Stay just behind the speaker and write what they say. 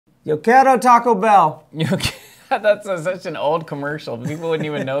Yo quiero Taco Bell. That's such an old commercial. People wouldn't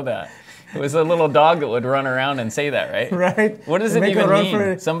even know that. It was a little dog that would run around and say that, right? Right. What does it even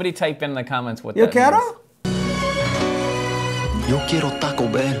mean? Somebody type in the comments what that means. Yo quiero Taco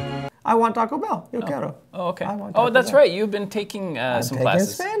Bell. I want Taco Bell. Yo quiero. Oh, okay. That's right. You've been taking some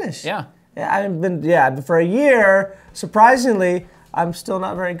classes. Spanish. Yeah. For a year. Surprisingly, I'm still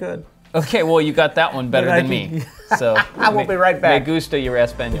not very good. Okay, well, you got that one better than me. So I will be right back. Me gusta your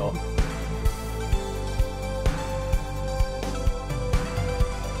español.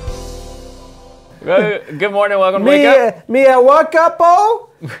 Good morning, welcome to Wake Up. Wake Up,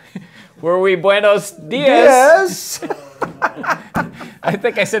 oh? Were we buenos dias? I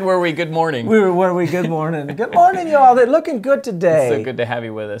think I said, were we good morning? Were we good morning? Good morning, y'all. They're looking good today. It's so good to have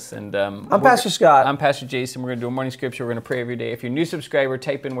you with us. And I'm Pastor Scott. I'm Pastor Jason. We're going to do a morning scripture. We're going to pray every day. If you're a new subscriber,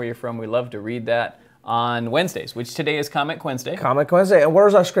 type in where you're from. We love to read that on Wednesdays, which today is Comic Wednesday. Comic Wednesday. And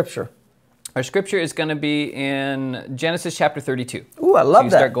where's our scripture? Our scripture is going to be in Genesis chapter 32. Ooh, I love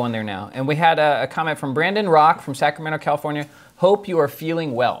that. Start going there now. And we had a comment from Brandon Rock from Sacramento, California. Hope you are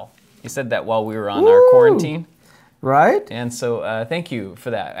feeling well. He said that while we were on our quarantine. Right. And so thank you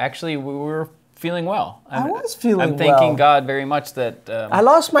for that. Actually, we were feeling well. I was feeling well. I'm thanking God very much that... I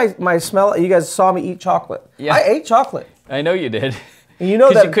lost my smell. You guys saw me eat chocolate. Yeah. I ate chocolate. I know you did. And you know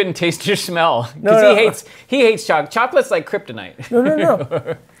that... Because you couldn't taste your smell. Because he hates chocolate. Chocolate's like kryptonite.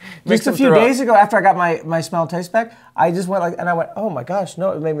 No. Just a few days ago, after I got my smell and taste back, I just went and I went, oh my gosh,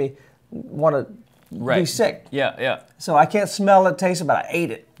 no, it made me want to be sick. Yeah. So I can't smell it, taste it, but I ate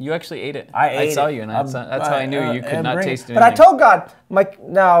it. You actually ate it. I saw you, and that's how I knew you could not taste anything. But I told God,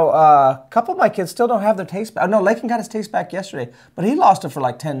 a couple of my kids still don't have their taste back. No, Lakin got his taste back yesterday, but he lost it for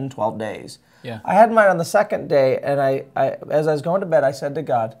like 10, 12 days. Yeah. I had mine on the second day, and I as I was going to bed, I said to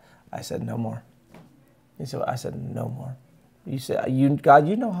God, I said, no more. I said, no more. You said, God,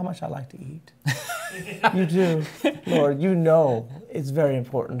 you know how much I like to eat. You do. Lord, you know it's very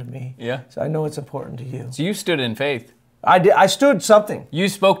important to me. Yeah. So I know it's important to you. So you stood in faith. I did. I stood something. You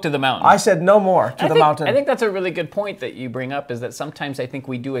spoke to the mountain. I said no more to the mountain. I think that's a really good point that you bring up, is that sometimes I think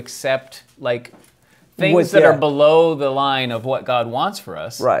we do accept things that are below the line of what God wants for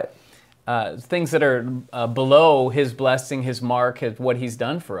us. Right. Things that are below His blessing, His mark, what He's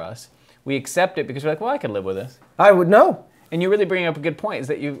done for us. We accept it because we're like, well, I can live with this. I would know. And you really bring up a good point, is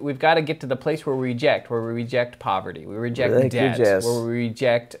that we've got to get to the place where we reject poverty, we reject debt, where we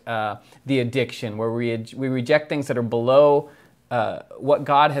reject the addiction, where we reject things that are below what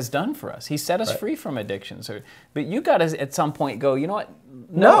God has done for us. He set us free from addictions. But you got to at some point go, you know what?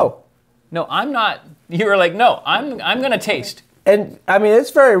 No, I'm not. You were like, no, I'm going to taste. And I mean,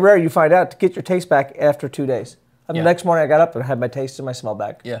 it's very rare you find out to get your taste back after 2 days. And the next morning I got up and had my taste and my smell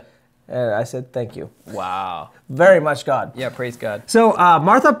back. Yeah. And I said, thank you. Wow. Very much God. Yeah, praise God. So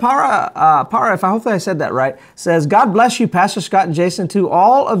Martha Para, if hopefully I said that right, says, God bless you, Pastor Scott and Jason, to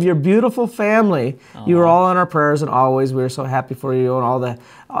all of your beautiful family. You are all in our prayers, and always we are so happy for you and all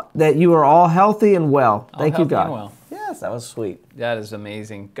that you are all healthy and well. Thank you, God. And well. Yes, that was sweet. That is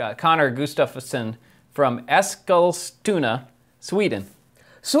amazing. Connor Gustafsson from Eskilstuna, Sweden.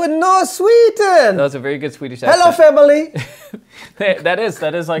 Sweden! That was a very good Swedish accent. Hello, family! that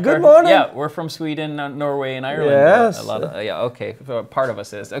is like good morning. Yeah, we're from Sweden, Norway, and Ireland. Yes. A lot of okay. Part of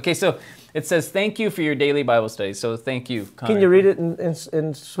us is okay. So it says, "Thank you for your daily Bible study." So thank you, Connor. Can you read it in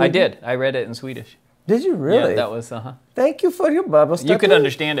Swedish? I did. I read it in Swedish. Did you really? Yeah, that was Thank you for your Bible study. You could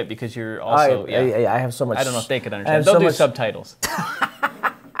understand it because you're also. I have so much. I don't know if they could understand. They'll do subtitles.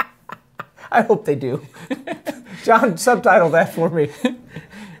 I hope they do. John, subtitle that for me.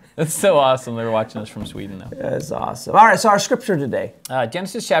 That's so awesome. They're watching us from Sweden now. That's awesome. All right, so our scripture today.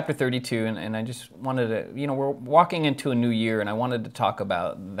 Genesis chapter 32, and I just wanted to, we're walking into a new year, and I wanted to talk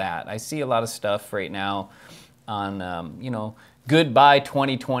about that. I see a lot of stuff right now on, goodbye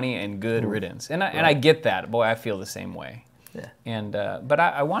 2020 and good riddance. And I get that. Boy, I feel the same way. Yeah. And but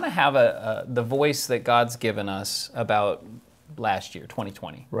I want to have the voice that God's given us about last year,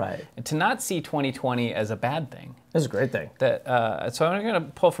 2020. Right. And to not see 2020 as a bad thing. That's a great thing. So I'm going to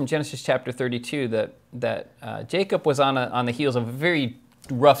pull from Genesis chapter 32 that Jacob was on the heels of a very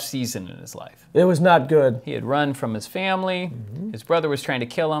rough season in his life. It was not good. He had run from his family. Mm-hmm. His brother was trying to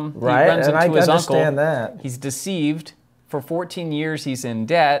kill him. Right, he runs and into his uncle. Understand that. He's deceived. For 14 years, he's in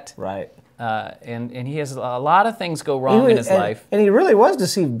debt. Right. And he has a lot of things go wrong in his life. And he really was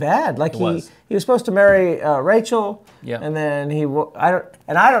deceived bad. Like he was supposed to marry Rachel. Yeah. And then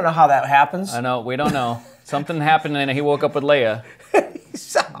I don't know how that happens. I know, we don't know. Something happened and he woke up with Leah.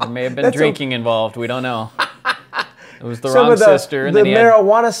 There may have been drinking involved. We don't know. It was the wrong sister. And the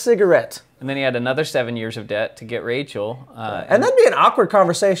marijuana cigarette. And then he had another 7 years of debt to get Rachel. And that'd be an awkward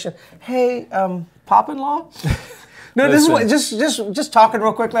conversation. Hey, Pop-in-law? No, this is what, just talking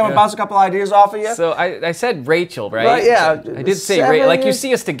real quickly. I'm going to bounce a couple ideas off of you. So I said Rachel, right? Right, yeah. I did say Rachel. Like, you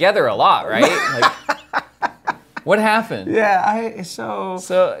see us together a lot, right? Like, what happened? Yeah, So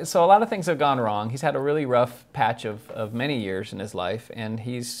a lot of things have gone wrong. He's had a really rough patch of many years in his life, and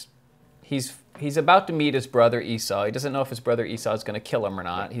he's about to meet his brother Esau. He doesn't know if his brother Esau is going to kill him or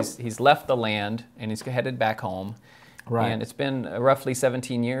not. He's left the land, and he's headed back home. Right. And it's been roughly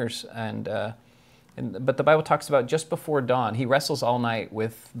 17 years, but the Bible talks about just before dawn, he wrestles all night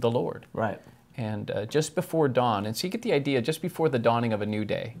with the Lord. Right. And just before dawn, and so you get the idea, just before the dawning of a new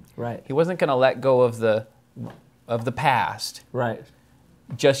day. Right. He wasn't going to let go of the past. Right.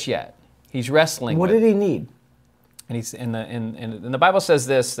 Just yet. He's wrestling. What did he need? And he's in the Bible says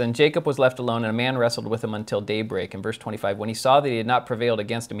this, then Jacob was left alone, and a man wrestled with him until daybreak. In verse 25, when he saw that he had not prevailed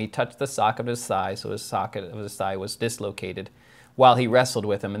against him, he touched the socket of his thigh, so his socket of his thigh was dislocated while he wrestled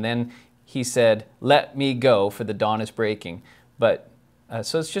with him. And then he said, let me go, for the dawn is breaking. But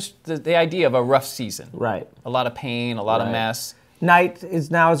so it's just the idea of a rough season. Right. A lot of pain, a lot of mess. Night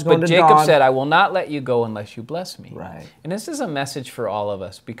is now is going but to Jacob dawn. But Jacob said, I will not let you go unless you bless me. Right. And this is a message for all of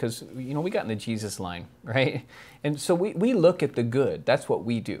us because, we got in the Jesus line, right? And so we look at the good. That's what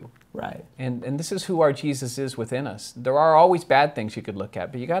we do. Right. And this is who our Jesus is within us. There are always bad things you could look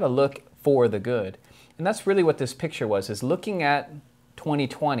at, but you got to look for the good. And that's really what this picture was, is looking at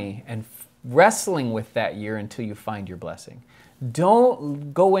 2020 and wrestling with that year until you find your blessing.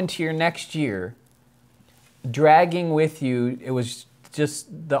 Don't go into your next year dragging with you, it was just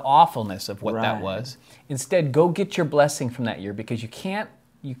the awfulness of what that was. Instead, go get your blessing from that year, because you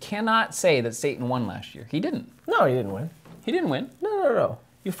cannot say that Satan won last year. He didn't. No, he didn't win. He didn't win. No.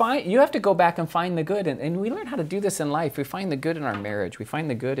 You have to go back and find the good, and we learn how to do this in life. We find the good in our marriage. We find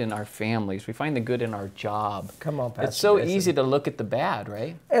the good in our families. We find the good in our job. Come on, Pastor. It's so Jason. easy to look at the bad,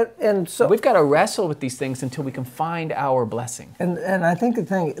 right? And so we've got to wrestle with these things until we can find our blessing. And I think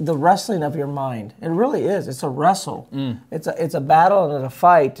the wrestling of your mind, it really is. It's a wrestle. It's a battle and a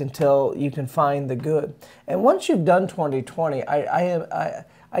fight until you can find the good. And once you've done 2020,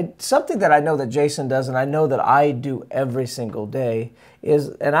 something that I know that Jason does, and I know that I do every single day,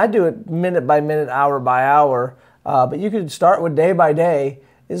 and I do it minute by minute, hour by hour, but you could start with day by day,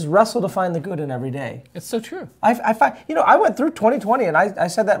 is wrestle to find the good in every day. It's so true. I find, I went through 2020, and I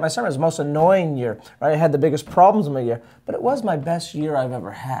said that in my sermon, it was the most annoying year, right? I had the biggest problems in my year, but it was my best year I've ever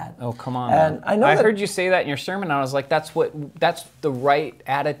had. Oh, come on. And man. I heard you say that in your sermon, and I was like, that's the right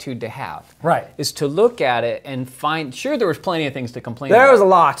attitude to have. Right. Is to look at it and find, sure, there was plenty of things to complain about. There was a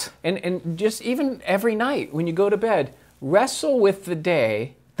lot. And just even every night when you go to bed, wrestle with the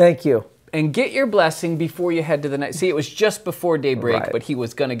day. Thank you. And get your blessing before you head to the night. See, it was just before daybreak, Right. but he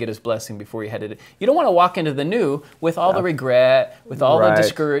was going to get his blessing before he headed. You don't want to walk into the new with all the regret, with all the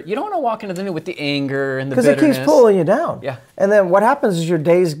discouragement. You don't want to walk into the new with the anger and the bitterness. Because it keeps pulling you down. Yeah. And then what happens is your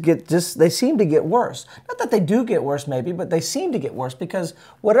days they seem to get worse. Not that they do get worse maybe, but they seem to get worse because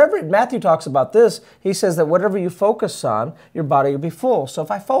Matthew talks about this, he says that whatever you focus on, your body will be full. So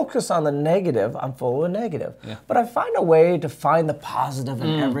if I focus on the negative, I'm full of negative. Yeah. But I find a way to find the positive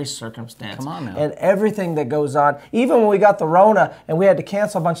in every circumstance. Come on now. And everything that goes on. Even when we got the Rona and we had to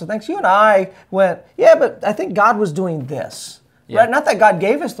cancel a bunch of things, you and I went, yeah, but I think God was doing this. Yeah. Right? Not that God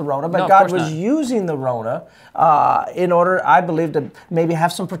gave us the Rona, but God was using the Rona in order, I believe, to maybe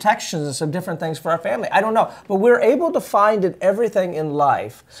have some protections and some different things for our family. I don't know. But we're able to find in everything in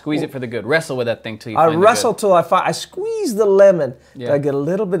life. Squeeze it for the good. Wrestle with that thing till you find the good. I wrestle till I squeeze the lemon till I get a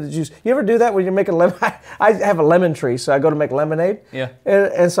little bit of juice. You ever do that when you make a lemon? I have a lemon tree, so I go to make lemonade. Yeah.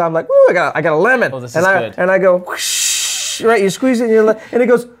 And so I'm like, ooh, I got a lemon. Oh, this is good. And I go, whoosh, right, you squeeze it and it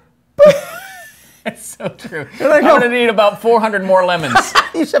goes, boop. That's so true. I'm going to need about 400 more lemons.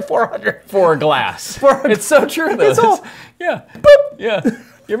 You said 400. For a glass. It's so true, though. Yeah. Boop. Yeah.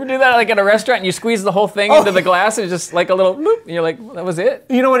 You ever do that like at a restaurant and you squeeze the whole thing into the glass and it's just like a little bloop, and you're like, well, that was it?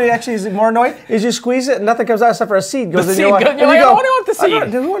 You know what it actually is more annoying? Is you squeeze it and nothing comes out except for a seed goes in your mouth. You're like, I want the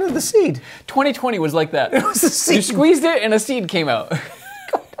seed. Who wanted the seed? 2020 was like that. It was a seed. You squeezed it and a seed came out. I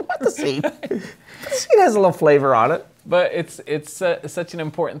want the seed. The seed has a little flavor on it. But it's such an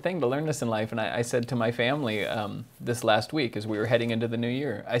important thing to learn this in life. And I said to my family this last week as we were heading into the new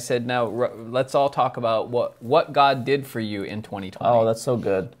year, I said, now let's all talk about what God did for you in 2020. Oh, that's so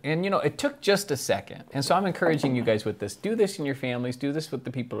good. And, it took just a second. And so I'm encouraging you guys with this. Do this in your families. Do this with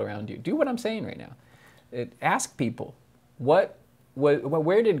the people around you. Do what I'm saying right now. Ask people,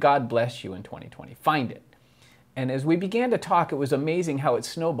 where did God bless you in 2020? Find it. And as we began to talk, it was amazing how it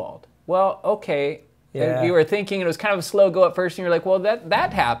snowballed. Well, okay. Yeah. And you were thinking it was kind of a slow go at first, and you're like, well,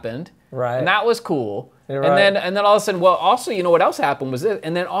 that happened. Right. And that was cool. You're and right. then all of a sudden, well, also, you know what else happened was this.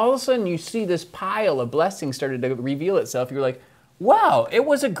 And then all of a sudden you see this pile of blessings started to reveal itself. You're like, wow, it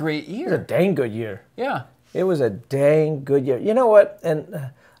was a great It was a year. dang good year. Yeah. It was a dang good year. You know what?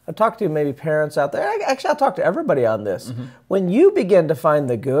 And I'll talk to maybe parents out there. Actually, I'll talk to everybody on this. When you begin to find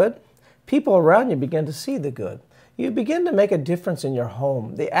the good, people around you begin to see the good. You begin to make a difference in your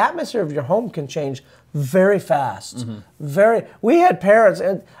home. The atmosphere of your home can change very fast. We had parents,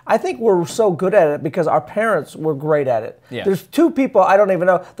 and I think we're so good at it because our parents were great at it. Yeah. There's two people I don't even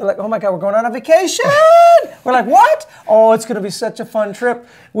know. They're like, oh my God, we're going on a vacation. We're like, what? Oh, it's going to be such a fun trip.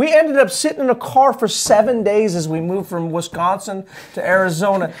 We ended up sitting in a car for 7 days as we moved from Wisconsin to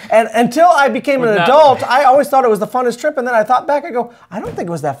Arizona. And until I became an adult, I always thought it was the funnest trip. And then I thought back, I go, I don't think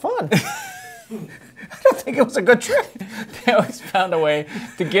it was that fun. I don't think it was a good trip. They always found a way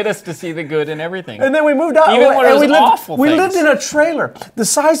to get us to see the good in everything. And then we moved out. Even when it was we lived, awful We things. lived in a trailer the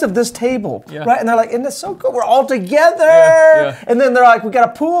size of this table, Yeah. right? And they're like, isn't this so cool? We're all together. Yeah. And then they're like, we got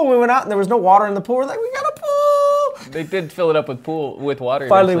a pool. And we went out and there was no water in the pool. We're like, we got a pool. They did fill it up with water.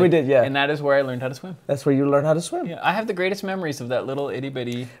 Finally, eventually. we did, yeah. And that is where I learned how to swim. That's where you learn how to swim. Yeah, I have the greatest memories of that little itty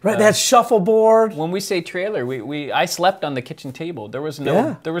bitty. Right, they had shuffleboard. When we say trailer, I slept on the kitchen table. There was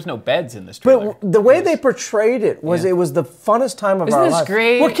no beds in this But trailer. the way they portrayed it was Yeah. it was the funnest time of Isn't our this life.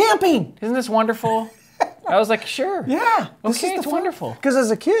 great? We're camping. Isn't this wonderful? I was like, sure. Yeah. Okay, it's wonderful. Because as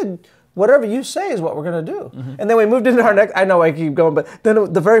a kid, whatever you say is what we're going to do. And then we moved into our next, I know I keep going, but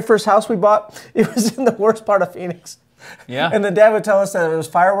then the very first house we bought, it was in the worst part of Phoenix. Yeah. And the dad would tell us that there was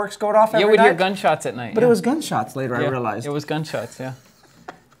fireworks going off every Yeah, we'd night. hear gunshots at night. But yeah. it was gunshots later, I Yeah, realized. It was gunshots, yeah.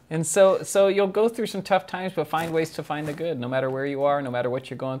 And so you'll go through some tough times, but find ways to find the good. No matter where you are, no matter what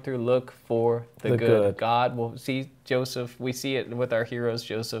you're going through, look for the good. God will see Joseph. We see it with our heroes,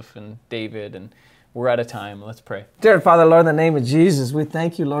 Joseph and David, and we're out of time. Let's pray. Dear Father, Lord, in the name of Jesus, we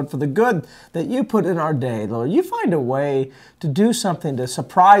thank you, Lord, for the good that you put in our day, Lord. You find a way to do something, to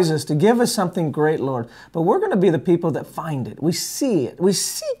surprise us, to give us something great, Lord. But we're going to be the people that find it. We see it. We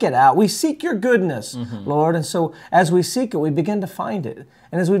seek it out. We seek your goodness, Lord. And so as we seek it, we begin to find it.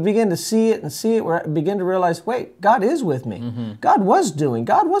 And as we begin to see it, we begin to realize, wait, God is with me. God was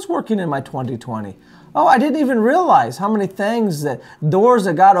working in my 2020. Oh, I didn't even realize how many doors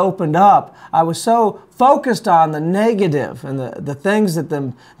that God opened up. I was so focused on the negative and the things that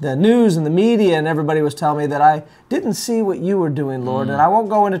the news and the media and everybody was telling me that I didn't see what you were doing, Lord. And I won't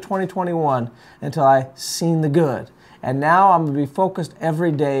go into 2021 until I seen the good. And now I'm going to be focused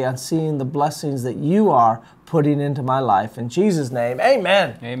every day on seeing the blessings that you are putting into my life. In Jesus' name,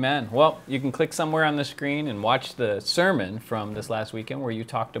 amen. Amen. Well, you can click somewhere on the screen and watch the sermon from this last weekend where you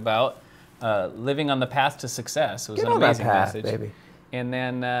talked about living on the path to success. It was Get an on that amazing path, message. baby. And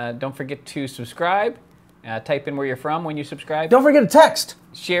then don't forget to subscribe. Type in where you're from when you subscribe. Don't forget to text.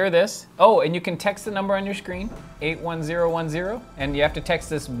 Share this. Oh, and you can text the number on your screen, 81010, and you have to text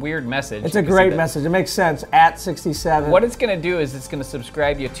this weird message. It's a You can see great that. message. It makes sense. At 67. What it's going to do is it's going to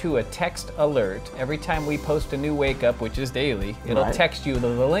subscribe you to a text alert. Every time we post a new Wake Up, which is daily, it'll Right. text you the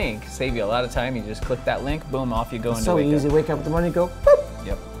link, save you a lot of time. You just click that link, boom, off you go into So Wake easy. Up. Wake up in the morning, go, boop.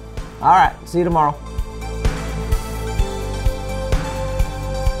 Yep. All right. See you tomorrow.